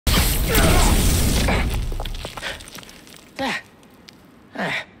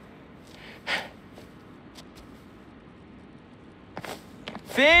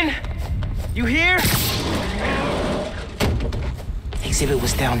exhibit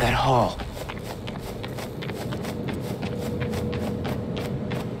was down that hall.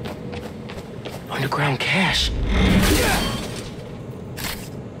 Underground cache.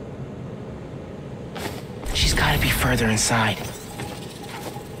 She's gotta be further inside.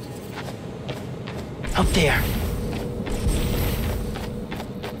 Up there.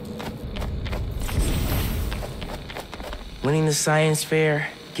 Winning the science fair,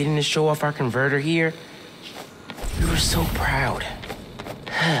 getting to show off our converter here. We were so proud.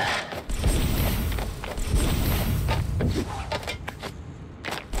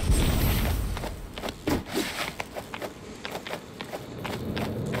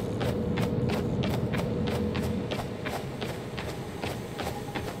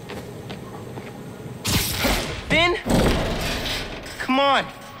 Ben? Come on.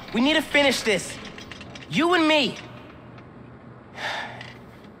 We need to finish this. You and me.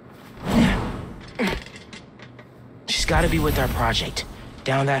 She's got to be with our project.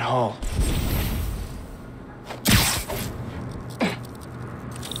 Down that hall.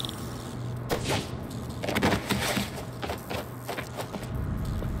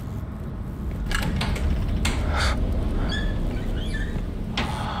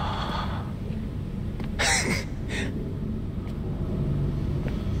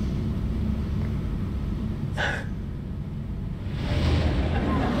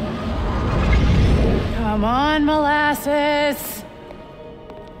 Come on, Molasses.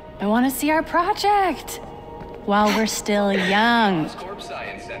 I want to see our project while we're still young. Corp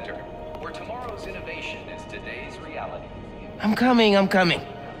Science Center, where tomorrow's innovation is today's reality. I'm coming.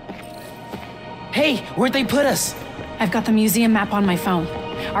 Hey, where'd they put us? I've got the museum map on my phone.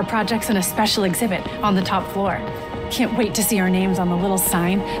 Our project's in a special exhibit on the top floor. Can't wait to see our names on the little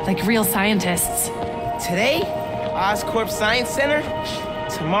sign, like real scientists. Today, Oscorp Science Center.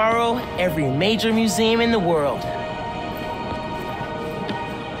 Tomorrow, every major museum in the world.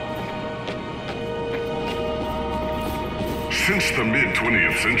 Since the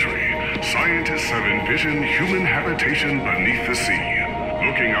mid-20th century, scientists have envisioned human habitation beneath the sea.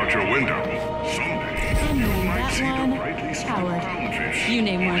 Looking out your window, someday you might see the brightly sparkling clownfish. You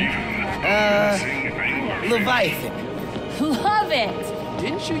name one. Leviathan. Love it!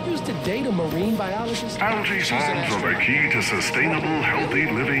 Didn't you used to date a marine biologist? Algae farms are the key to sustainable, healthy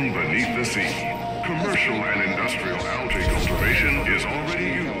living beneath the sea. Commercial and industrial algae cultivation is already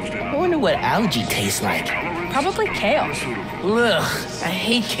used in... I wonder what algae tastes like. Probably kale. Ugh, I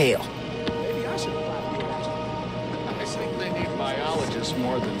hate kale. Maybe I should apply for you. I think they need biologists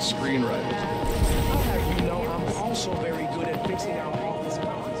more than screenwriters. I'll have you know I'm also very good at fixing out office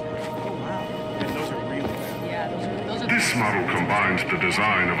bonds. Oh, wow. And those are really bad. Yeah, those are This model combines the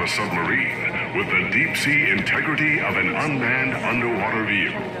design of a submarine with the deep-sea integrity of an unmanned underwater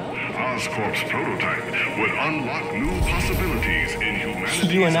vehicle. Oscorp's prototype would unlock new possibilities in humanity.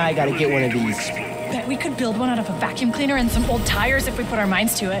 You and I gotta get one of these. Bet we could build one out of a vacuum cleaner and some old tires if we put our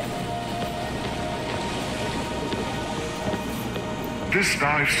minds to it. This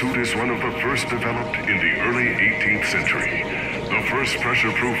dive suit is one of the first developed in the early 18th century. The first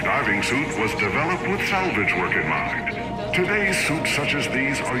pressure-proof diving suit was developed with salvage work in mind. Today's suits such as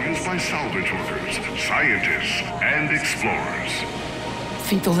these are used by salvage workers, scientists, and explorers.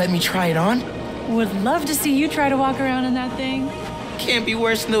 Think they'll let me try it on? Would love to see you try to walk around in that thing. Can't be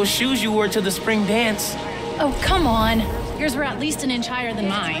worse than those shoes you wore to the spring dance. Oh, come on. Yours were at least an inch higher than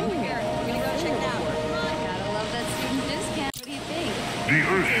mine. The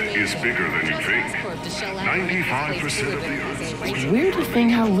Earth is bigger than you think. 95% of the Earth's It's weird to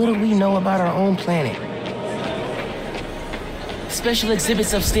think how little we know about our own planet. Special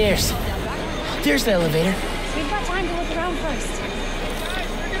exhibits upstairs. There's the elevator. We've got time to look around first.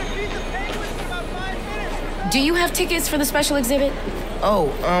 Do you have tickets for the special exhibit?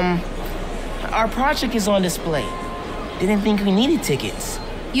 Oh, our project is on display. Didn't think we needed tickets.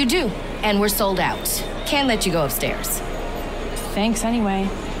 You do, and we're sold out. Can't let you go upstairs. Thanks anyway.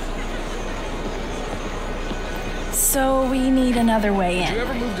 So we need another way in. Did you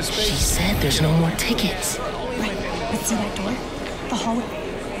ever move to space? She said there's no more tickets. Right, let's see that door. The hallway.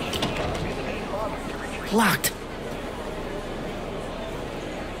 Locked.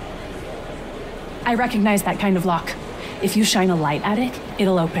 I recognize that kind of lock. If you shine a light at it,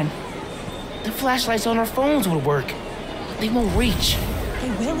 it'll open. The flashlights on our phones would work. They won't reach.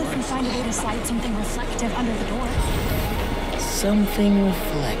 They will if we find a way to slide something reflective under the door. Something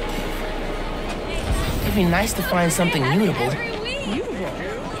reflective. It'd be nice to find something mutable.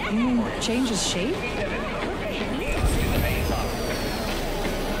 Mutable? You mean changes shape?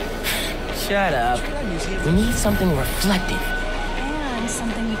 Shut up. We need something reflective. And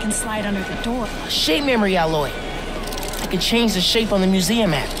something we can slide under the door. Shape memory alloy. could change the shape on the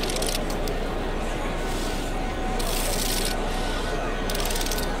museum map.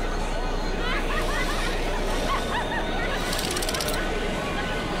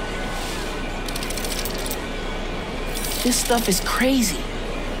 This stuff is crazy.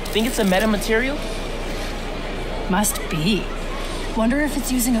 Think it's a metamaterial? Must be. Wonder if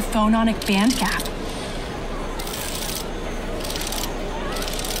it's using a phononic band gap.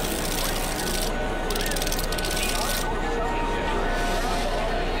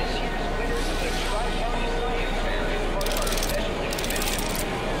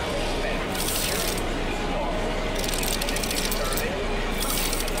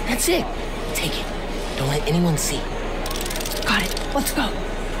 That's it. Take it. Don't let anyone see. Got it. Let's go.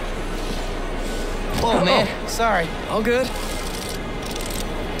 Whoa, man. Sorry. All good.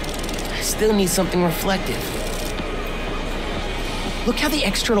 I still need something reflective. Look how the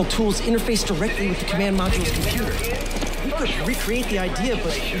external tools interface directly with the command module's computer. We could recreate the idea, but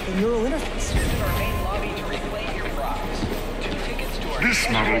with a neural interface. This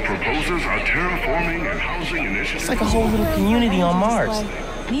model proposes a terraforming and housing initiative. It's like a whole little community on Mars.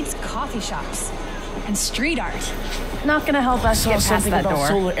 Needs coffee shops and street art. Not gonna help us Saw get past something that about door.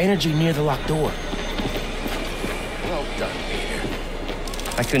 solar energy near the locked door. Well done,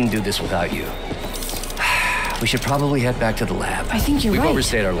 Peter. I couldn't do this without you. We should probably head back to the lab. I think you're We've right.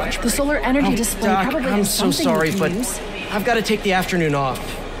 overstayed our lunch break. The solar energy display Doc, probably I'm has so something sorry, we can but use. I've got to take the afternoon off.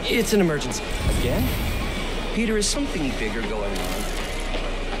 It's an emergency. Again? Peter, is something bigger going on?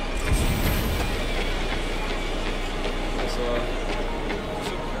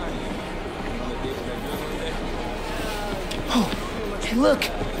 Hey, look.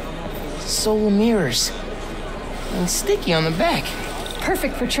 Solar mirrors. And sticky on the back.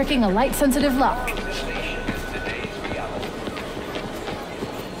 Perfect for tricking a light-sensitive lock.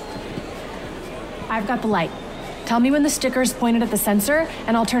 I've got the light. Tell me when the sticker's pointed at the sensor,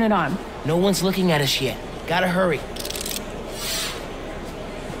 and I'll turn it on. No one's looking at us yet. Gotta hurry.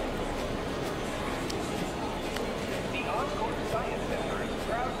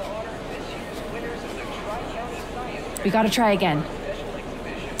 We gotta try again.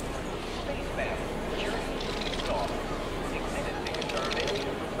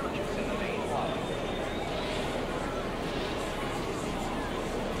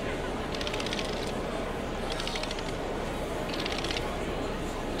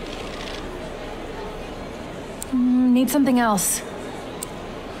 Need something else.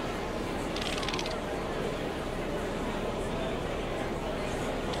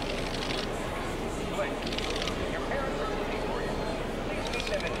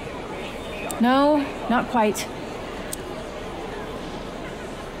 No, not quite.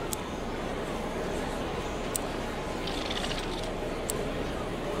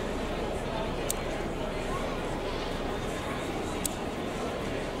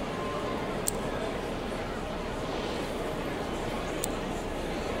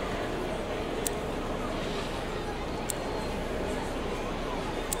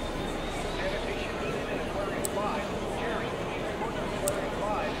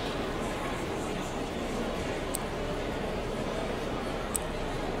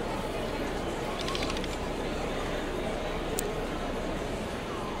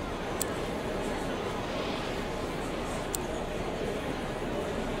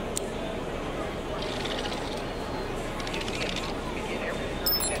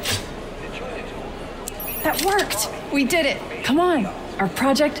 That worked! We did it! Come on! Our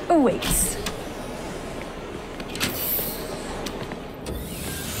project awaits.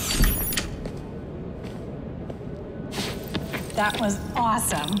 That was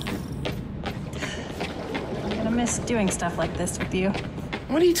awesome. I'm gonna miss doing stuff like this with you.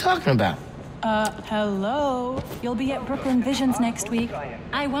 What are you talking about? Hello? You'll be at Brooklyn Visions next week.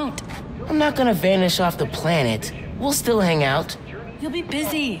 I won't. I'm not gonna vanish off the planet. We'll still hang out. You'll be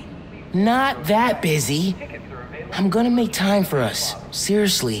busy. Not that busy. I'm gonna make time for us.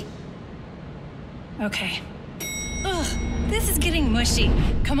 Seriously. Okay. Ugh, this is getting mushy.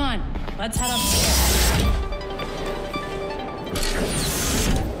 Come on, let's head upstairs.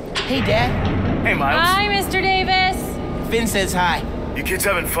 Hey, Dad. Hey, Miles. Hi, Mr. Davis. Finn says hi. You kids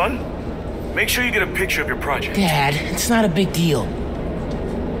having fun? Make sure you get a picture of your project. Dad, it's not a big deal.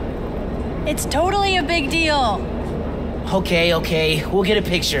 It's totally a big deal. Okay. We'll get a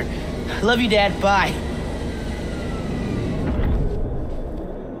picture. Love you, Dad. Bye.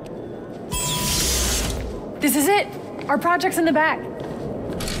 This is it. Our project's in the back.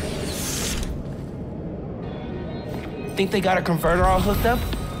 Think they got a converter all hooked up?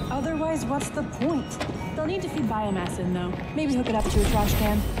 Otherwise, what's the point? They'll need to feed biomass in, though. Maybe hook it up to a trash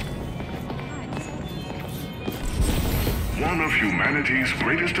can. one of humanity's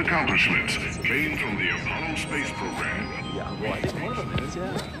greatest accomplishments came from the Apollo space program. Yeah, well, I think one of them is,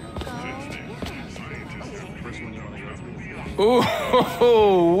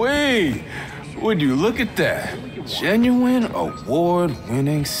 Oh, wait! Would you look at that? Genuine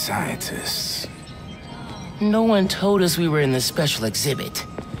award-winning scientists. No one told us we were in the special exhibit.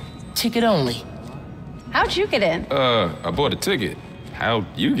 Ticket only. How'd you get in? I bought a ticket. How'd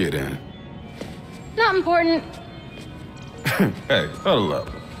you get in? Not important. Hey, huddle up.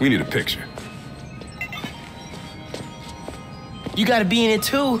 We need a picture. You gotta be in it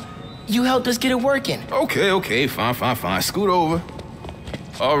too. You helped us get it working. Okay, fine. Scoot over.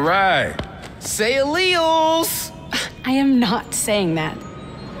 All right. Say alleles. I am not saying that.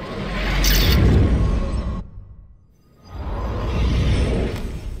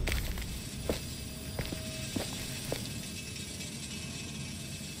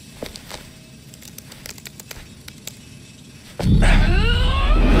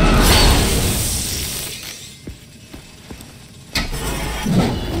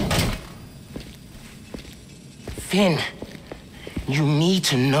 Finn, you need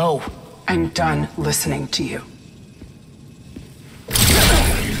to know. I'm done listening to you.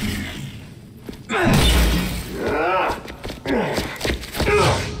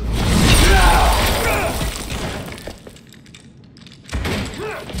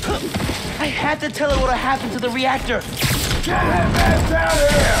 I had to tell her what happened to the reactor. Get that mess out of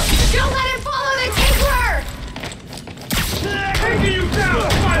here! Don't let it follow the Tinkler! Taking you down,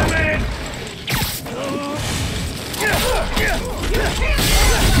 Spider-Man!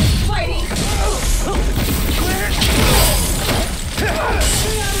 Fighting!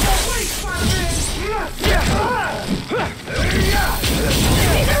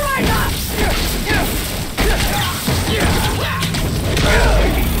 These are right up!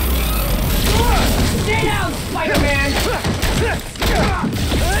 Stay down, Spider-Man!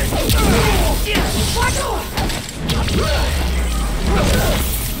 Watch out!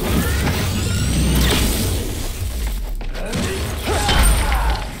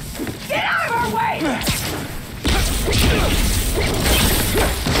 Get out of our way!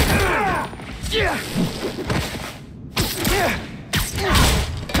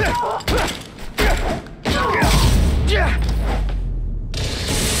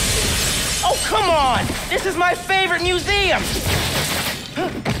 Oh, come on! This is my favorite museum!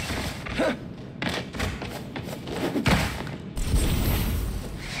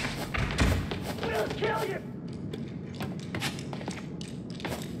 We'll kill you!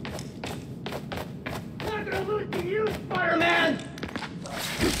 Not gonna lose to you, Spider-Man!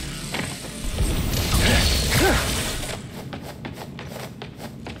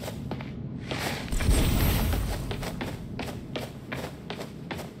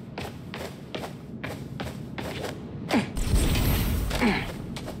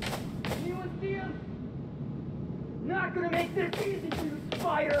 Anyone see him? Not gonna make this easy for you,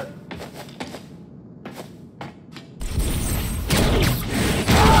 Spider!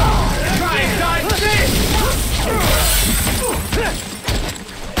 Try and dodge this!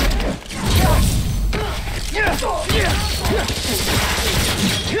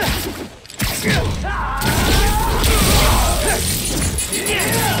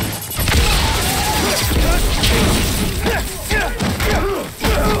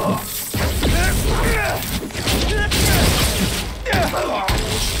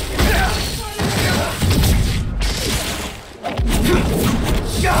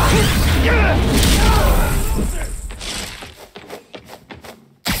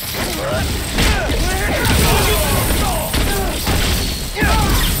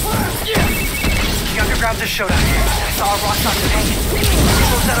 Underground just showed up. I saw a rock star hanging.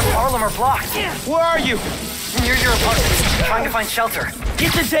 Those out of Harlem are blocked. Where are you? Near your apartment, trying to find shelter.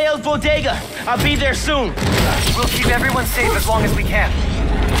 Get to Dale's bodega. I'll be there soon. We'll keep everyone safe as long as we can.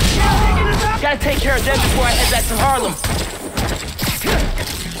 Gotta take care of them before I head back to Harlem.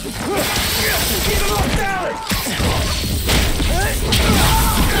 Keep them off balance!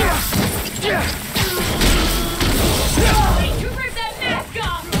 You rip that mask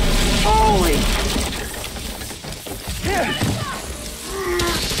off! Holy!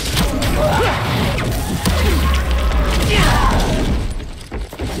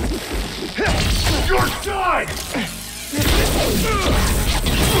 Your side!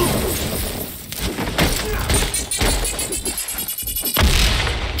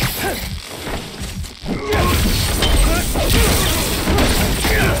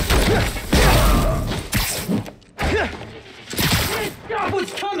 God,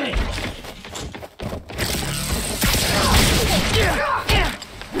 what's coming?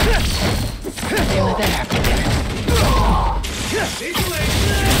 Can't let that happen again.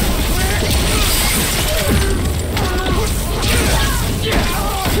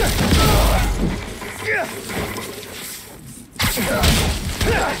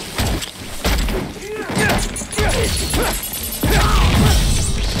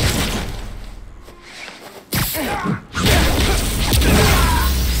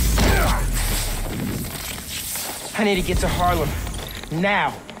 I need to get to Harlem.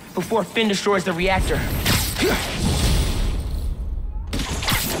 Now, before Finn destroys the reactor.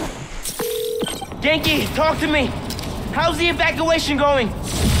 Genki, talk to me. How's the evacuation going?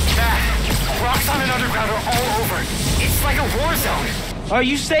 Rocks on an underground are all over. It's like a war zone. Are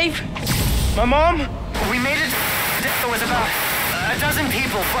you safe? My mom? We made it with about a dozen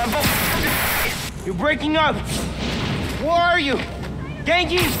people. You're breaking up. Where are you?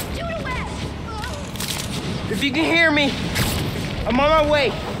 Genki! If you can hear me, I'm on my way.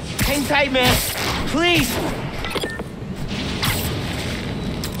 Hang tight, man. Please.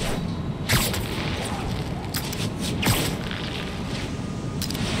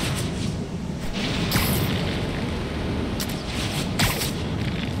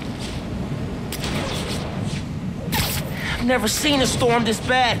 I've never seen a storm this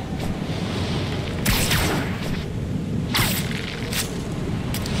bad.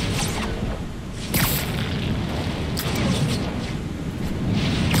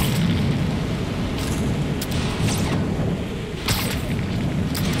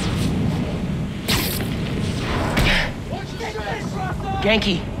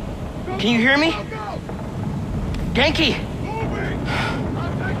 Genki, can you hear me? Genki!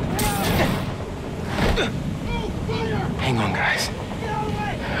 Hang on, guys.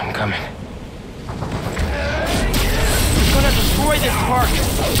 I'm coming. We're gonna destroy this park!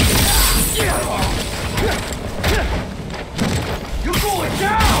 You're going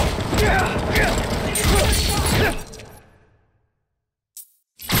down!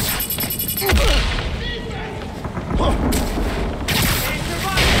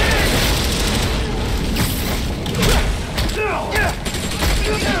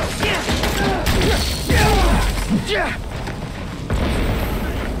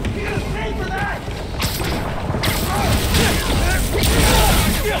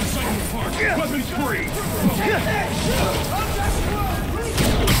 Weapons free!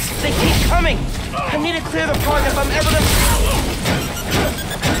 They keep coming! I need to clear the park if I'm ever gonna...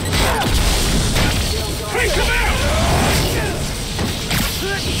 Hey, come out!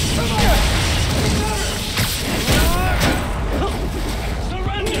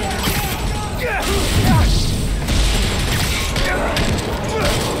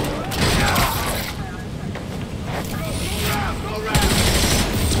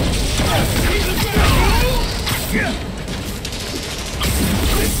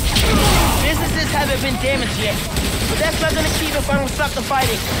 Businesses haven't been damaged yet, but that's not gonna keep if I don't stop the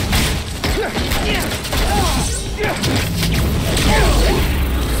fighting.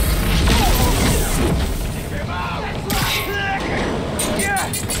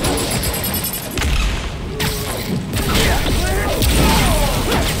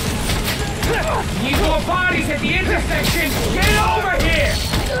 Need more bodies at the intersection! Get over here!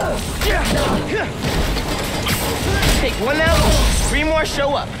 Take one out, 3 more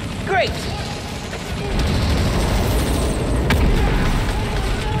show up. Great!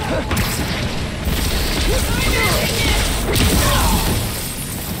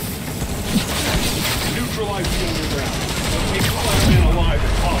 Neutralize the underground. Let's keep all our men alive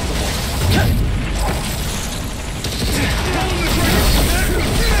if possible.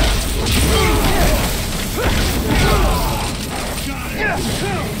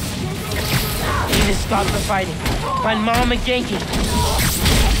 Need to stop the fighting. Find Mom and Genki.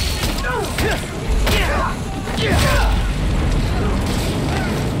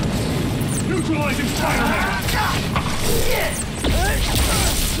 Neutralizing Spider-Man!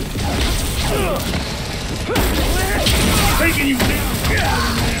 Taking you down!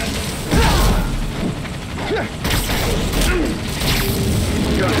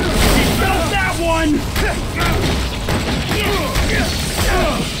 He felt that one!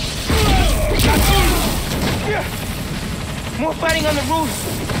 More fighting on the roof.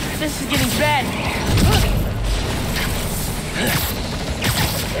 This is getting bad.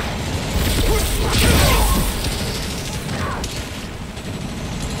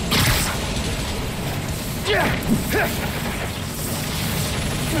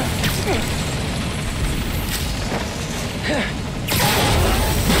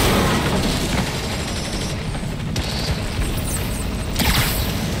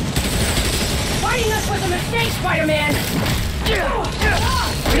 Fighting us was a mistake, Spider-Man!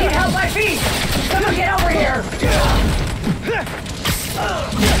 We need help by feet! Someone get over here!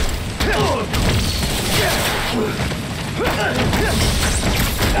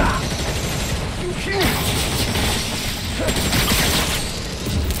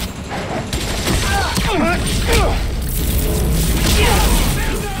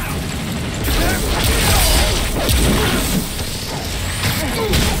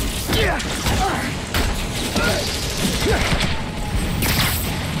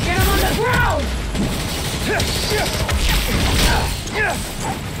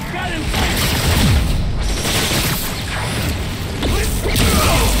 Got him!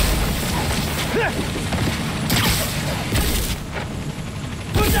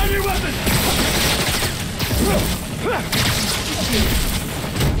 Put down your weapon!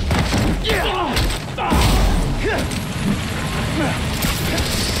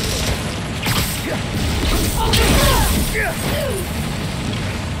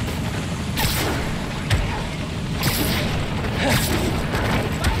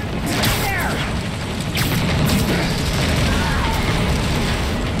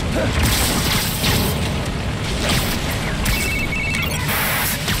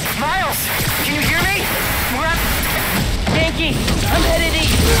 Miles, can you hear me? We're at... Yankee, I'm headed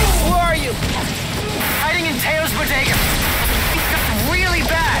east. Where are you? Hiding in Teo's bodega. It's really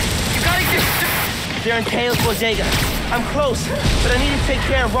bad. You gotta get... They're in Teo's bodega. I'm close, but I need to take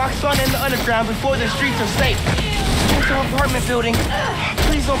care of Roxxon and the underground before the streets are safe. There's an apartment building.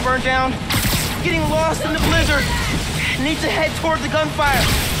 Please don't burn down. Getting lost in the blizzard. Need to head toward the gunfire.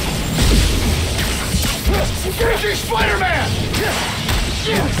 Engaging Spider-Man!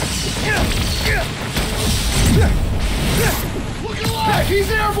 Look alive! He's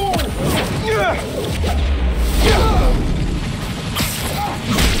airborne!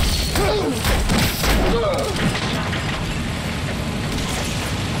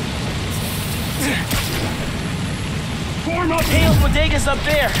 Form up! Teo's bodega's up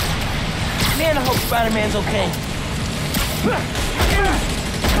there. Man, I hope Spider-Man's okay.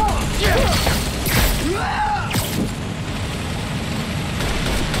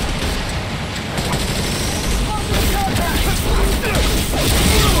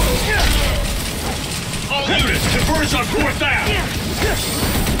 All units, converge on 4th Ave!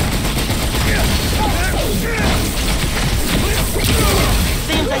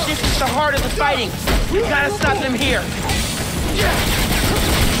 Seems like this is the heart of the fighting. We gotta stop them here.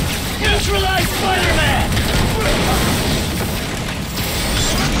 Neutralize Spider-Man!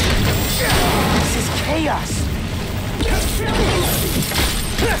 This is chaos.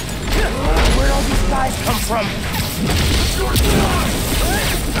 Where'd all these guys come from?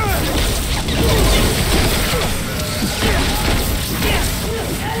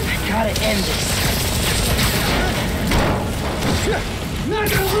 I gotta end this. Not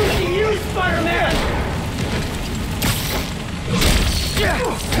gonna lose to you, Spider-Man!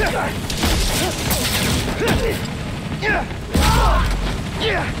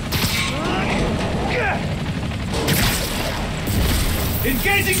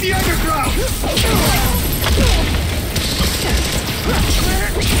 Engaging the underground!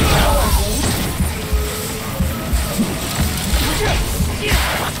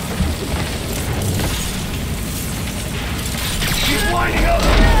 He's winding up!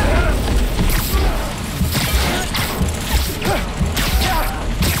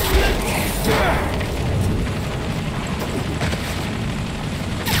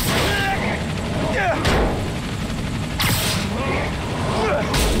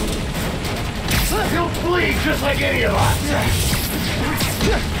 He'll bleed just like any of us!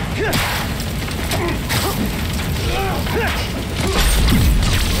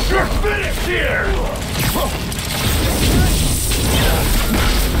 You're finished here!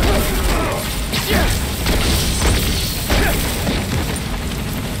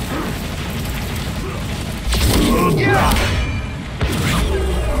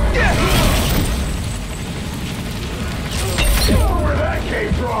 Where that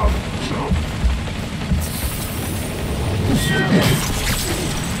came from?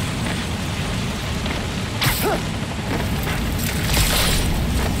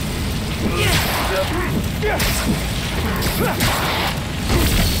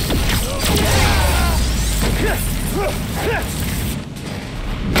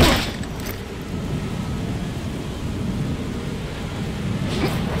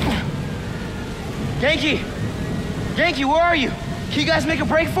 Yankee! Yankee, where are you? Can you guys make a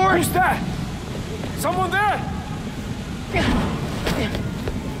break for it? Who's that? Someone there?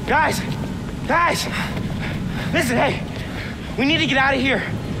 Guys! Guys! Listen, hey! We need to get out of here.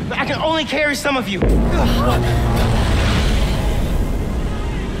 I can only carry some of you.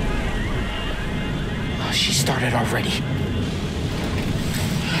 Oh, she started already.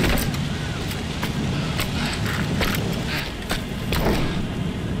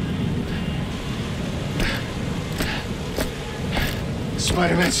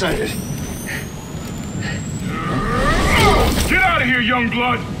 Spider-Man sighted. Get out of here, young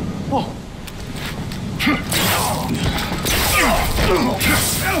blood! Whoa.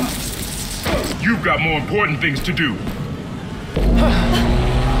 You've got more important things to do.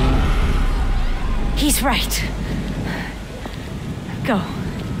 He's right. Go.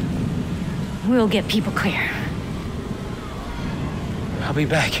 We'll get people clear. I'll be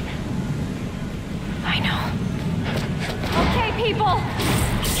back. I know. Okay, people!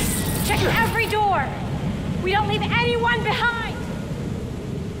 Check every door! We don't leave anyone behind!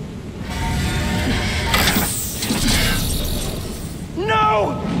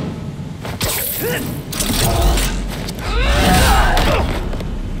 No!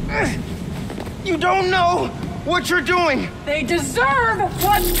 You don't know what you're doing! They deserve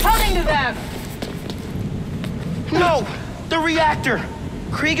what's coming to them! No! The reactor!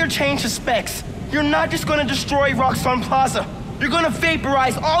 Krieger changed his specs. You're not just gonna destroy Roxxon Plaza. You're gonna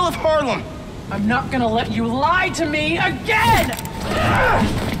vaporize all of Harlem! I'm not gonna let you lie to me again!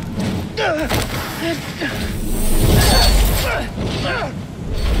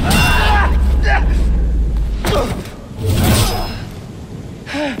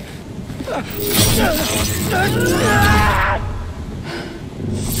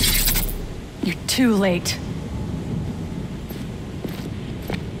 You're too late.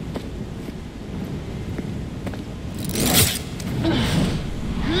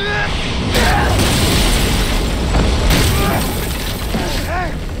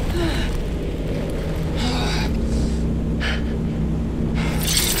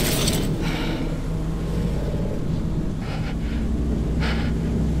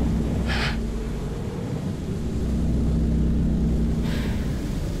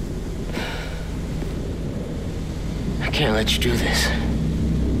 I can't let you do this.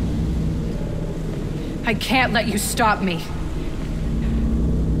 I can't let you stop me.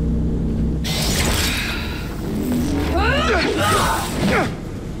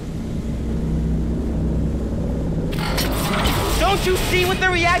 Don't you see what the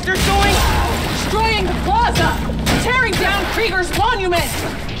reactor's doing? Destroying the plaza! Tearing down Krieger's monument!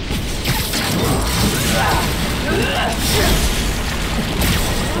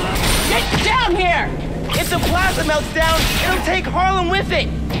 Get down here! If the plaza melts down, it'll take Harlem with it!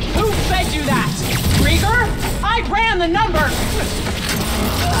 Who fed you that? Krieger? I ran the numbers!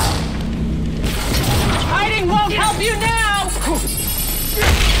 Hiding won't help you now!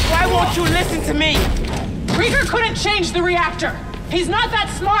 Why won't you listen to me? Krieger couldn't change the reactor! He's not that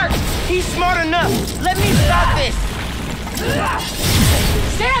smart! He's smart enough! Let me stop this!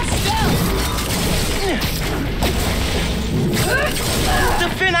 Stand still! The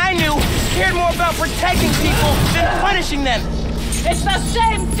Finn I knew cared more about protecting people than punishing them! It's the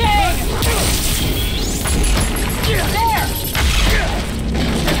same thing! There!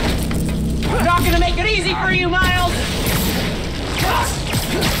 Not gonna make it easy for you, Miles!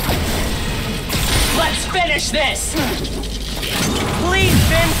 Let's finish this! Please,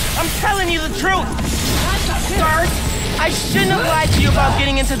 Finn! I'm telling you the truth! First, I shouldn't have lied to you about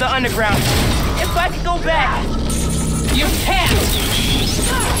getting into the underground. If I could go back... You can't!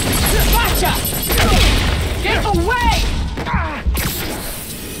 Gotcha! Get away!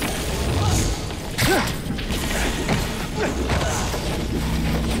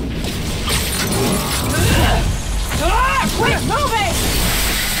 Quit moving!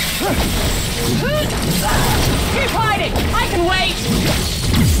 Keep hiding! I can wait!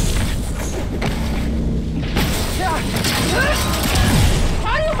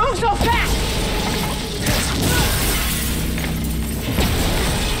 How do you move so fast?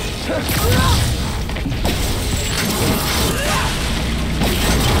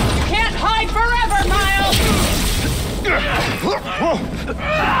 You can't hide forever, Miles!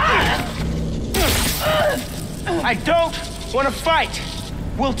 I don't want to fight.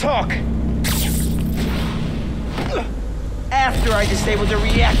 We'll talk. After I disable the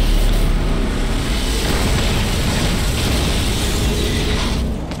reactor.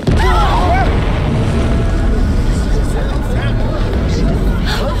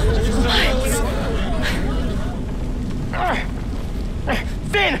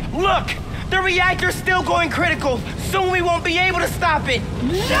 Finn, look! The reactor's still going critical. Soon we won't be able to stop it.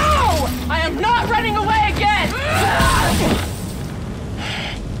 No! I am not running away again!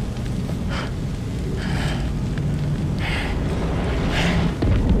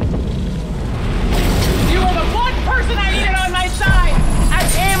 You are the one person I needed on my side! I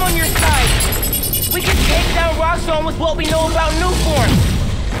am on your side. We can take down Roxxon with what we know about Newform.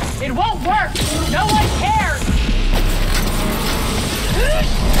 It won't work! No one cares!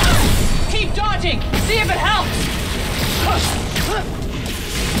 Keep dodging! See if it helps!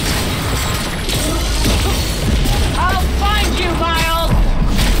 I'll find you, Miles!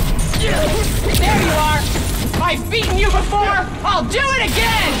 There you are! I've beaten you before! I'll do it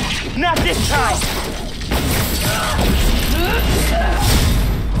again! Not this time!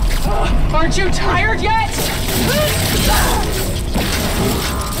 Aren't you tired yet?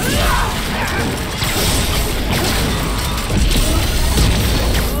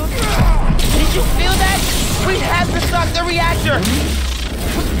 Did you feel that? We have to stop the reactor!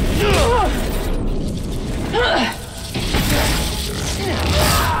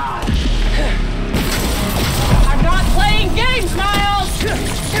 I'm not playing games, Miles!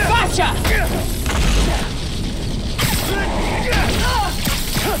 Gotcha!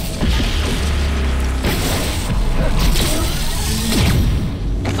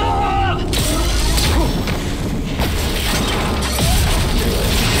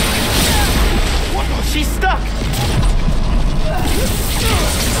 She's stuck!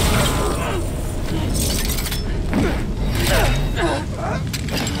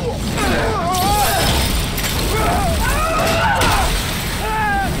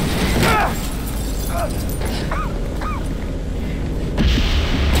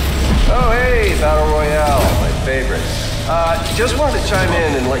 Oh, hey, Battle Royale, my favorite. Just wanted to chime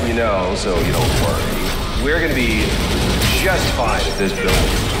in and let you know, so you don't worry. We're gonna be just fine if this building is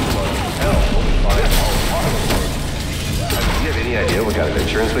hell, we'll be fine. Do you have any idea what kind of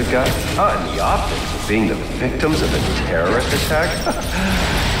insurance we've got? In the optics of being the victims of a terrorist attack?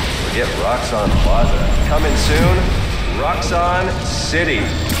 Forget Roxxon Plaza. Coming soon, Roxxon City.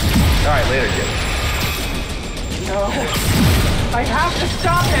 All right, later, kid. No. I have to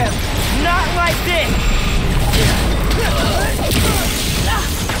stop him! Not like this!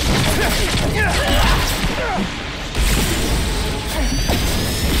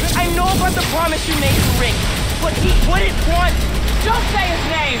 I know about the promise you made to Rick, but he wouldn't want... Don't say his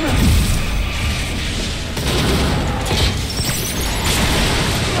name!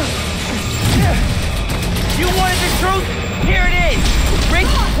 You wanted the truth? Here it is! Rick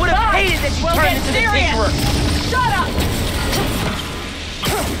would have hated that you turned into the Tinkerer! Shut up!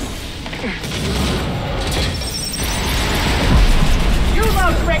 You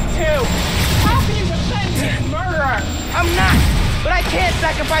love Rick too! How can you defend this murderer? I'm not! But I can't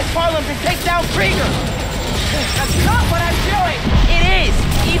sacrifice Harlem to take down Krieger! That's not what I'm doing! It is!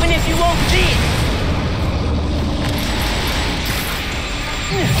 Even if you won't see it!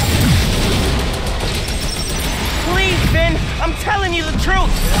 Please, Ben! I'm telling you the truth!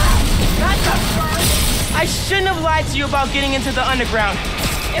 That's absurd! I shouldn't have lied to you about getting into the underground.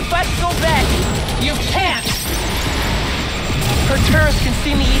 If I go back... You can't! Her terrorists can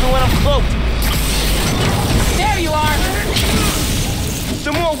see me even when I'm cloaked. There you are!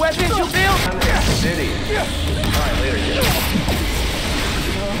 The more weapons you build... City. All right, later, kid.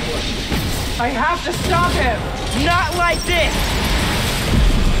 I have to stop him! Not like this!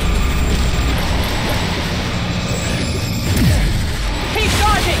 Keep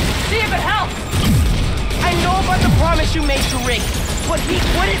dodging! See if it helps! I know about the promise you made to Rick, but he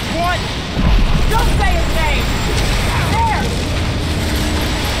wouldn't want... Don't say his name! There!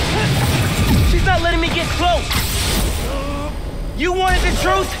 She's not letting me get close! You wanted the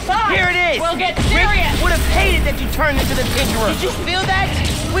truth? Fine. Here it is! We'll get serious! Rick would have hated that you turned into the Tinkerer! Did you feel that?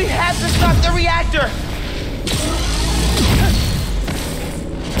 We have to stop the reactor!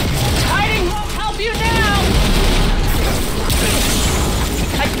 Hiding won't help you now!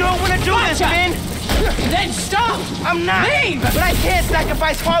 I don't want to do this, Ben! Then stop! I'm not! Leave! But I can't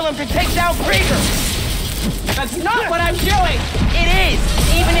sacrifice Harlem to take down Krieger! That's not what I'm doing! It is!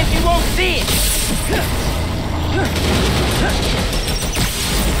 Even if you won't see it!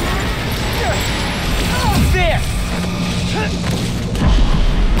 There!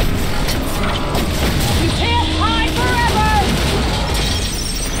 You can't hide forever!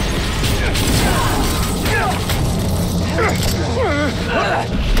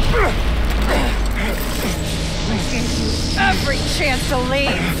 Every chance to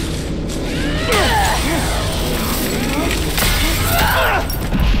leave!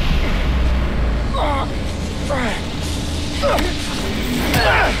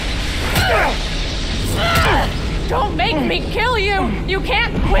 Don't make me kill you! You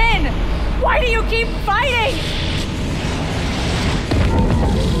can't win! Why do you keep fighting?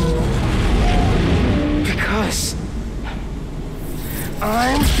 Because...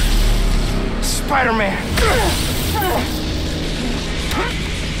 I'm... Spider-Man!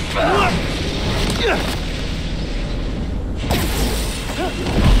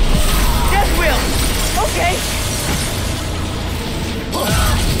 Death Wheel! Okay!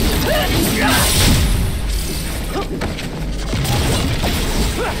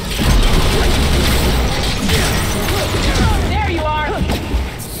 There you are!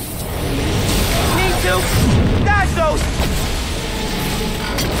 Need to dodge those!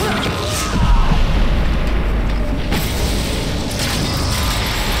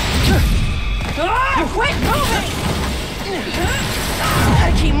 Quit moving!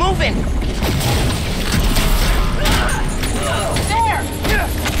 Gotta keep moving!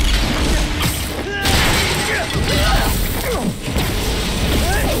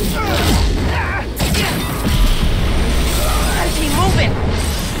 Keep moving!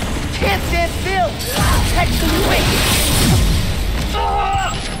 Can't stand still! Text me quick!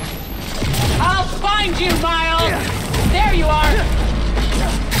 I'll find you, Miles! There you are!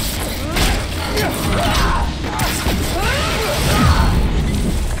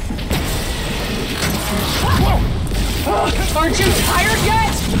 Aren't you tired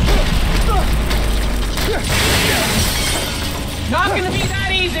yet? Not gonna be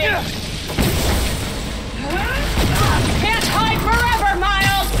that easy! Can't hide forever,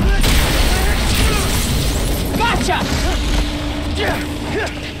 Miles! Gotcha!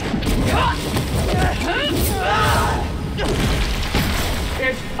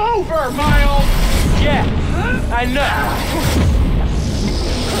 It's over, Miles! Yeah, I know.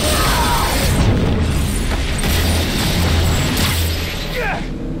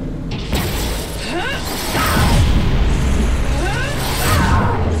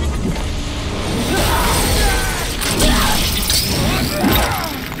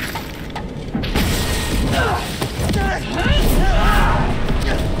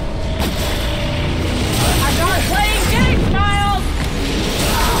 I'm not playing games, Miles!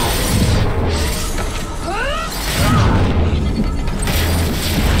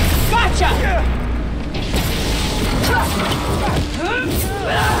 Gotcha!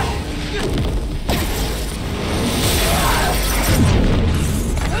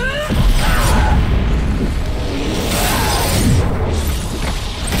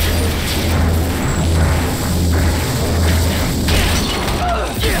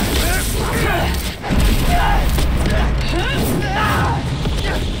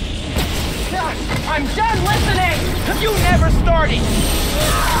 I'm done listening! You never started!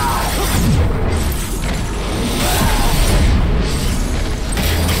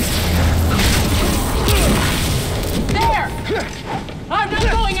 There! I'm not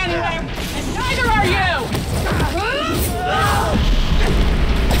going anywhere, and neither are you!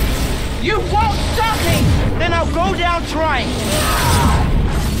 You won't stop me! Then I'll go down trying!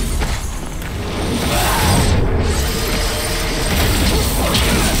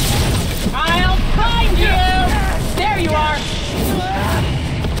 I'll find you! There you are!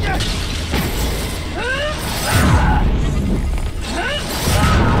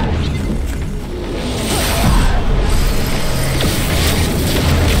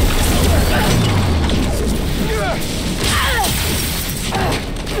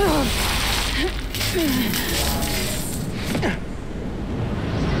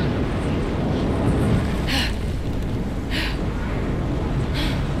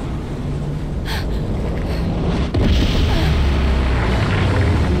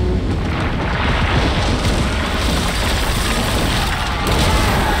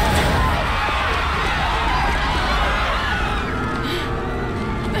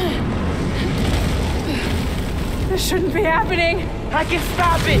 This shouldn't be happening. I can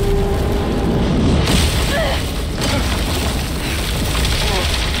stop it!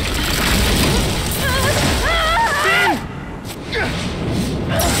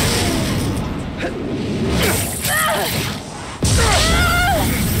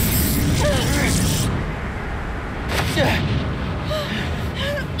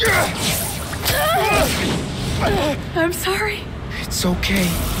 I'm sorry. It's okay.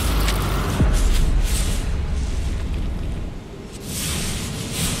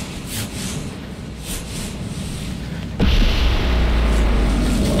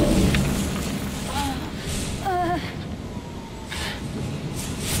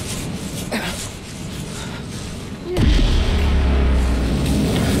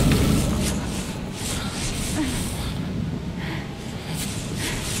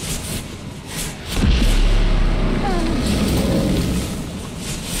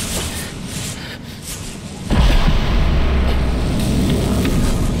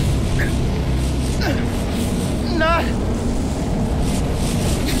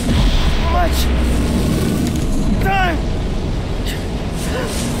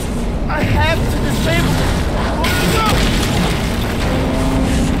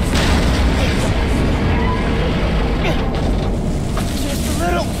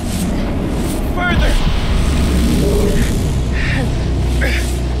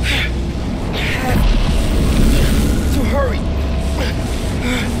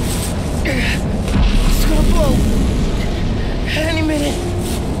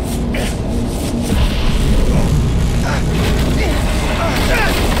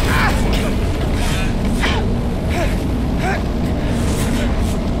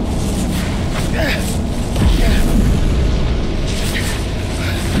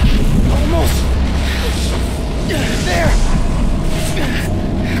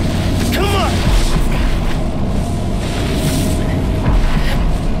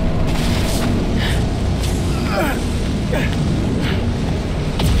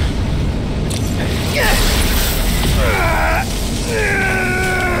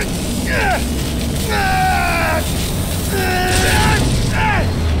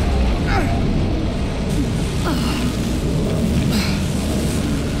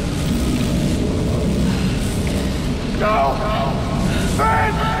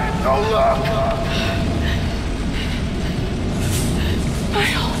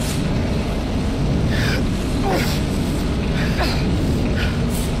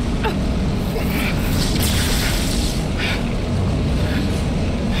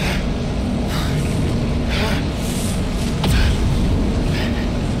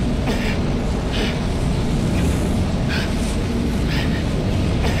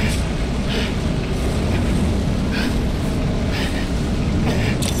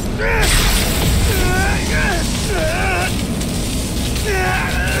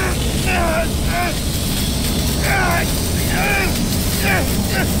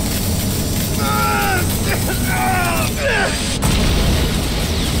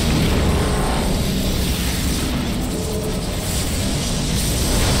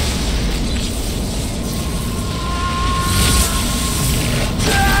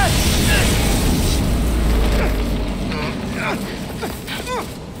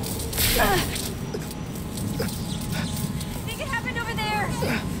 Think it happened over there.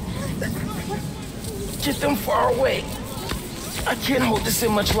 Get them far away. I can't hold this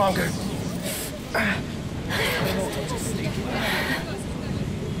in much longer.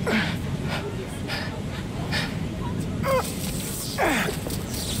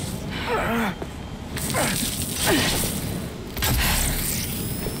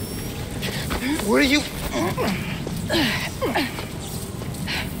 What are you...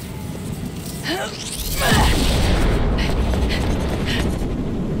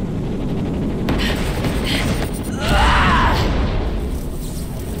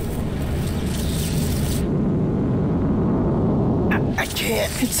 I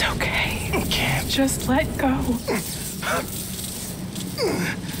can't. It's okay. I can't. Just let go.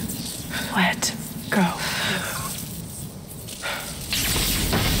 Let go.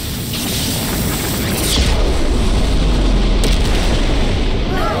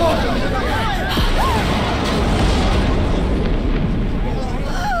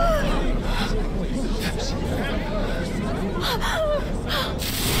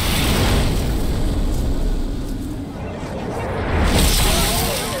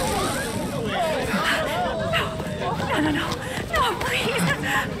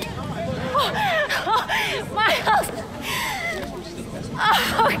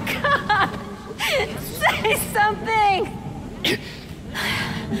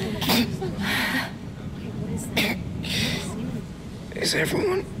 Is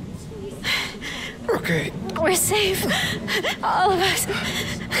everyone okay? We're safe. All of us.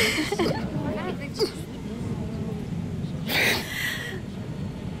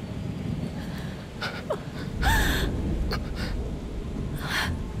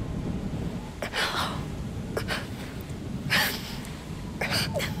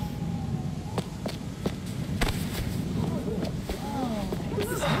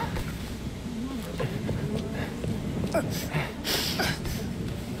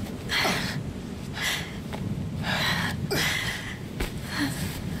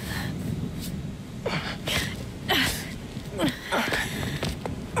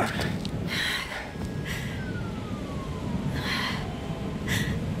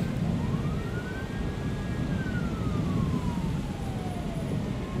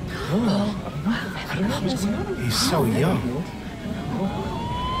 He's so young.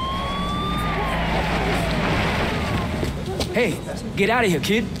 Hey, get out of here,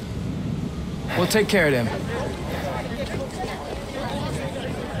 kid. We'll take care of them.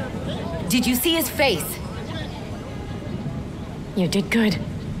 Did you see his face? You did good,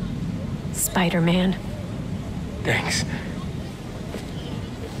 Spider-Man. Thanks.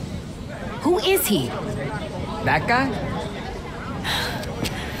 Who is he? That guy?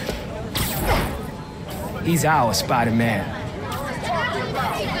 He's our Spider-Man.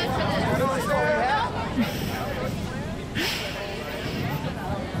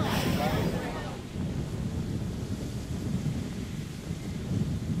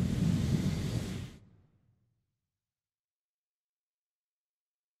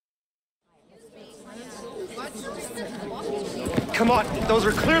 Come on, those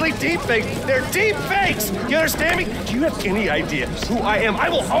are clearly deep fakes. They're deep fakes. You understand me? Do you have any idea who I am? I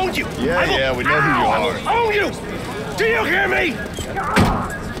will own you. Yeah, we know who you are. I will own you. Do you hear me?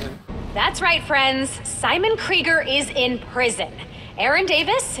 That's right, friends. Simon Krieger is in prison. Aaron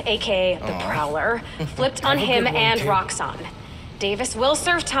Davis, aka the Prowler, flipped on him and Roxxon. Davis will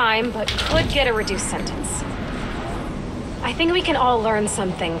serve time, but could get a reduced sentence. I think we can all learn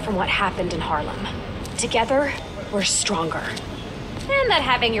something from what happened in Harlem. Together, we're stronger. And that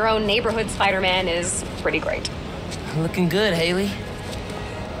having your own neighborhood Spider-Man is pretty great. Looking good, Haley.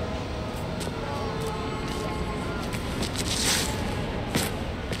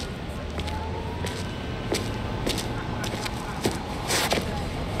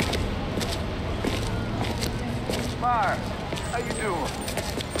 car. How you doing?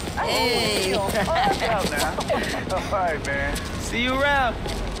 Hey. Oh, look out now. All right, man. See you around.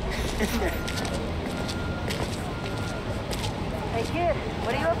 Hey, kid,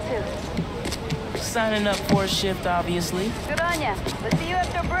 what are you up to? Signing up for a shift, obviously. Good on ya. Let's see you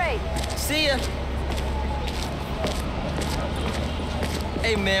after break. See ya.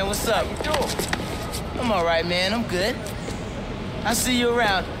 Hey, man, what's up? How you doing? I'm all right, man. I'm good. I'll see you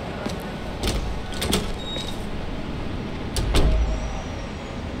around.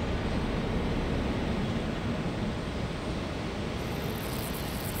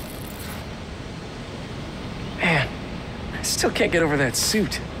 Man, I still can't get over that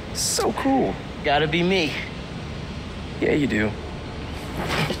suit. So cool. Gotta be me. Yeah, you do.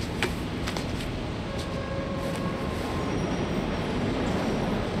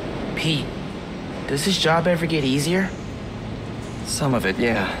 Pete, does this job ever get easier? Some of it,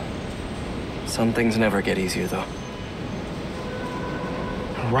 yeah. Some things never get easier, though.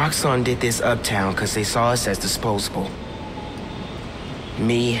 Roxxon did this uptown because they saw us as disposable.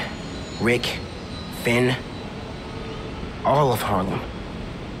 Me, Rick, Finn, all of Harlem.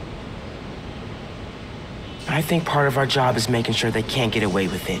 I think part of our job is making sure they can't get away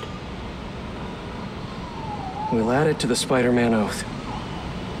with it. We'll add it to the Spider-Man oath.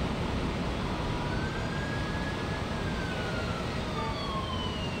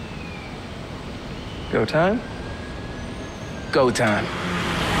 Go time? Go time.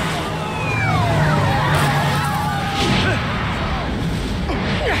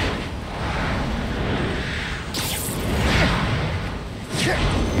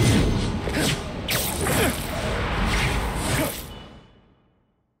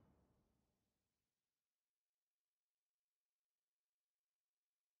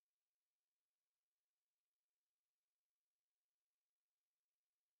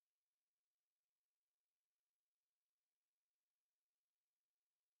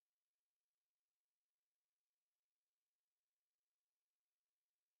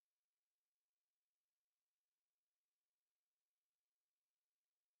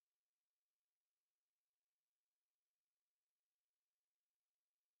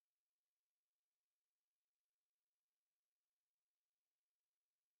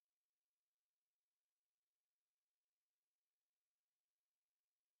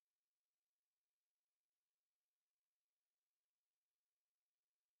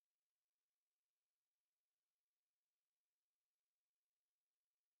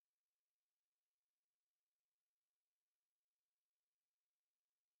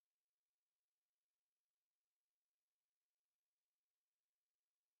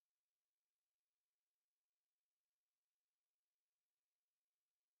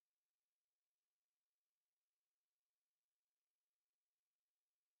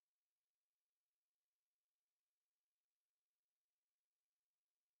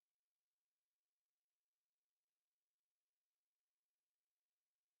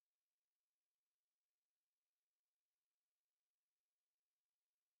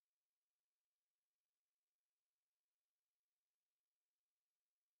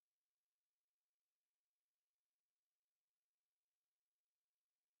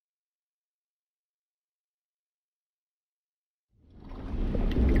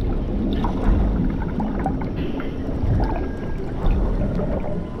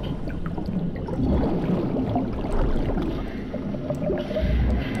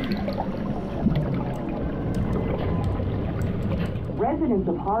 Residents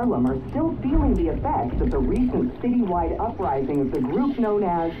of Harlem are still feeling the effects of the recent citywide uprising of the group known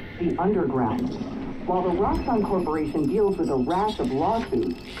as the Underground. While the Roxxon Corporation deals with a rash of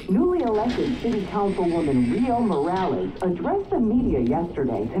lawsuits, newly elected City Councilwoman Rio Morales addressed the media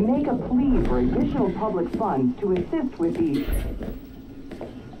yesterday to make a plea for additional public funds to assist with the...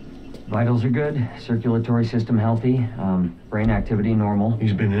 Vitals are good, circulatory system healthy, brain activity normal.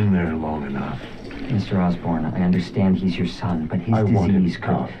 He's been in there long enough. Mr. Osborn, I understand he's your son, but his disease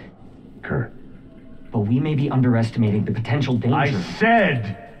could... Kurt. But we may be underestimating the potential danger. I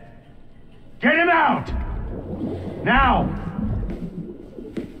said, get him out! Now!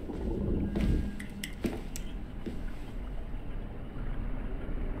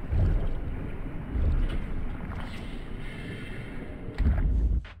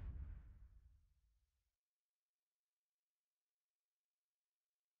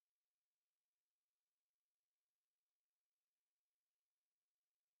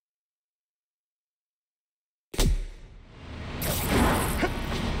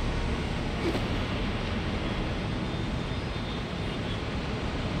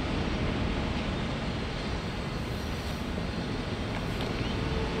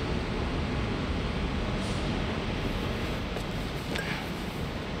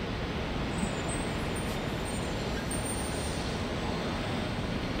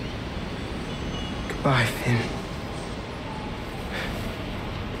 Bye, Finn.